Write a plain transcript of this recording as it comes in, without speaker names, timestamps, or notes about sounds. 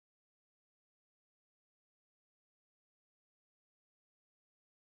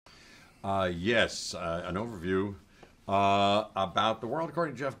Yes, an overview about the world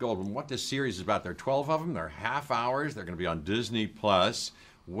according to Jeff Goldblum. What this series is about. There are 12 of them. They're half hours. They're going to be on Disney Plus.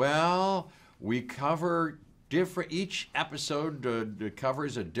 Well, we cover different. Each episode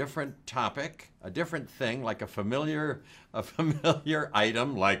covers a different topic, a different thing, like a familiar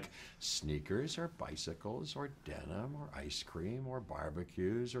item, like sneakers or bicycles or denim or ice cream or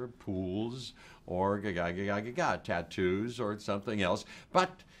barbecues or pools or tattoos or something else.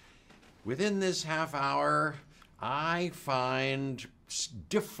 But within this half hour, I find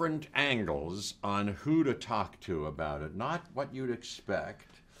different angles on who to talk to about it, not what you'd expect.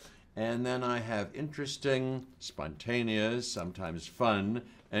 And then I have interesting, spontaneous, sometimes fun,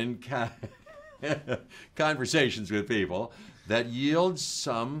 and conversations with people that yield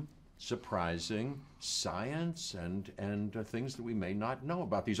some surprising science and things that we may not know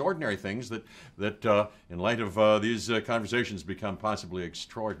about. These ordinary things that in light of these conversations, become possibly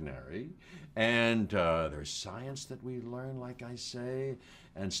extraordinary. And there's science that we learn, like I say,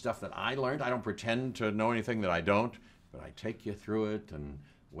 and stuff that I learned. I don't pretend to know anything that I don't, but I take you through it and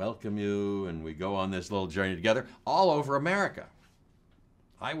welcome you, and we go on this little journey together all over America.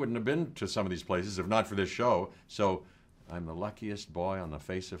 I wouldn't have been to some of these places if not for this show, so I'm the luckiest boy on the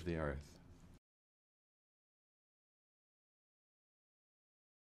face of the earth.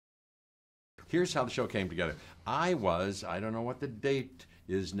 Here's how the show came together. I don't know what the date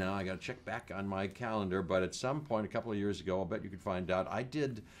is now, I got to check back on my calendar, but at some point a couple of years ago, I'll bet you could find out, I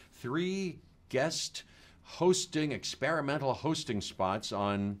did 3 guest experimental hosting spots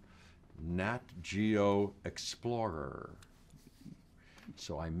on Nat Geo Explorer.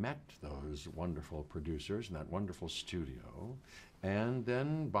 So I met those wonderful producers in that wonderful studio, and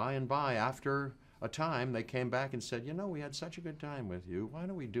then by and by, after a time, they came back and said, you know, we had such a good time with you, why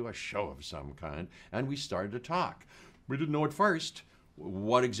don't we do a show of some kind? And we started to talk. We didn't know at first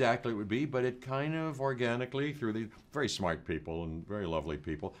what exactly it would be, but it kind of organically, through these very smart people and very lovely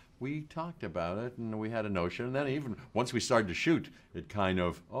people, we talked about it and we had a notion. And then even once we started to shoot, it kind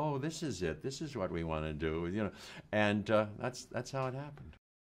of, oh, this is it. This is what we want to do, you know. And that's how it happened.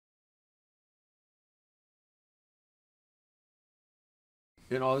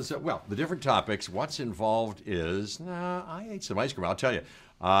 You know, well, the different topics, what's involved is, I ate some ice cream, I'll tell you.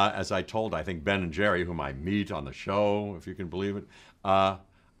 As I told, I think, Ben and Jerry, whom I meet on the show, if you can believe it,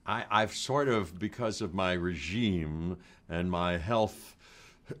 I've sort of, because of my regime and my health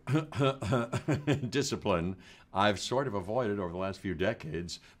discipline, I've sort of avoided over the last few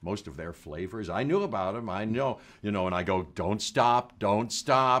decades most of their flavors. I knew about them. I know, you know, and I go, don't stop,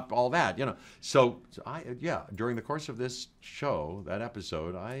 all that, you know. Yeah, during the course of this show, that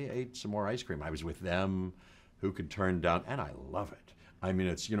episode, I ate some more ice cream. I was with them, who could turn down, and I love it. I mean,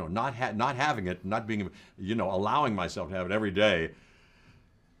 it's, you know, not having it, not being, you know, allowing myself to have it every day.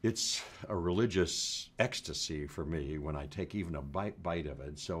 It's a religious ecstasy for me when I take even a bite of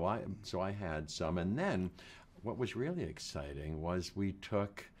it. So I had some, and then what was really exciting was we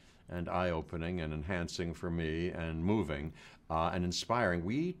took, and eye-opening and enhancing for me and moving and inspiring,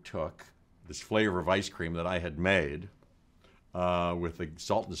 we took this flavor of ice cream that I had made with the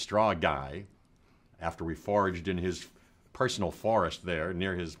salt and straw guy after we foraged in his personal forest there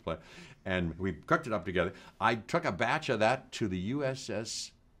near his place, and we cooked it up together. I took a batch of that to the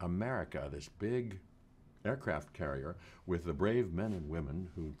USS America, this big aircraft carrier with the brave men and women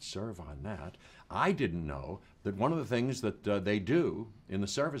who serve on that. I didn't know that one of the things that they do in the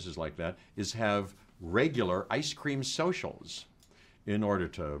services like that is have regular ice cream socials in order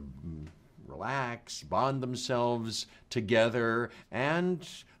to relax, bond themselves together, and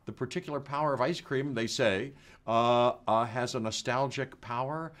the particular power of ice cream, they say, has a nostalgic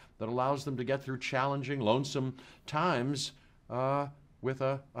power that allows them to get through challenging, lonesome times with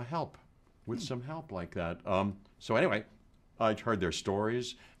some help like that. So anyway, I heard their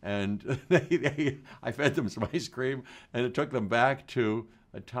stories, and I fed them some ice cream, and it took them back to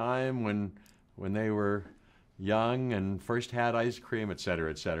a time when they were young and first had ice cream, et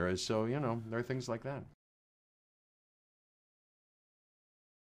cetera, et cetera. So, you know, there are things like that.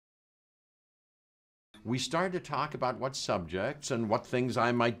 We started to talk about what subjects and what things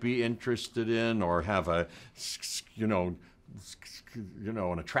I might be interested in or have a, you know,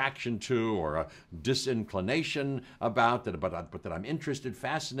 an attraction to or a disinclination about, but that I'm interested,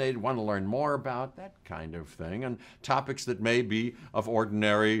 fascinated, want to learn more about, that kind of thing, and topics that may be of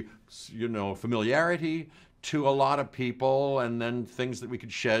ordinary, you know, familiarity to a lot of people, and then things that we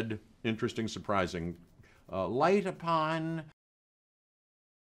could shed interesting, surprising light upon.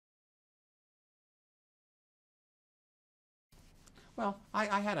 well,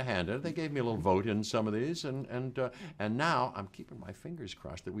 I had a hand in it. They gave me a little vote in some of these, and now I'm keeping my fingers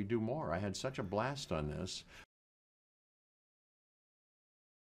crossed that we do more. I had such a blast on this.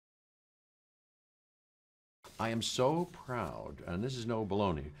 I am so proud, and this is no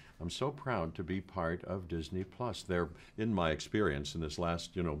baloney, I'm so proud to be part of Disney Plus. They're, in my experience in this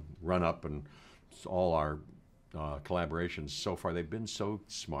last, run up and all our collaborations so far, they've been so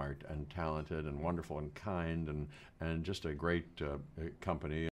smart and talented and wonderful and kind and just a great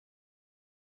company.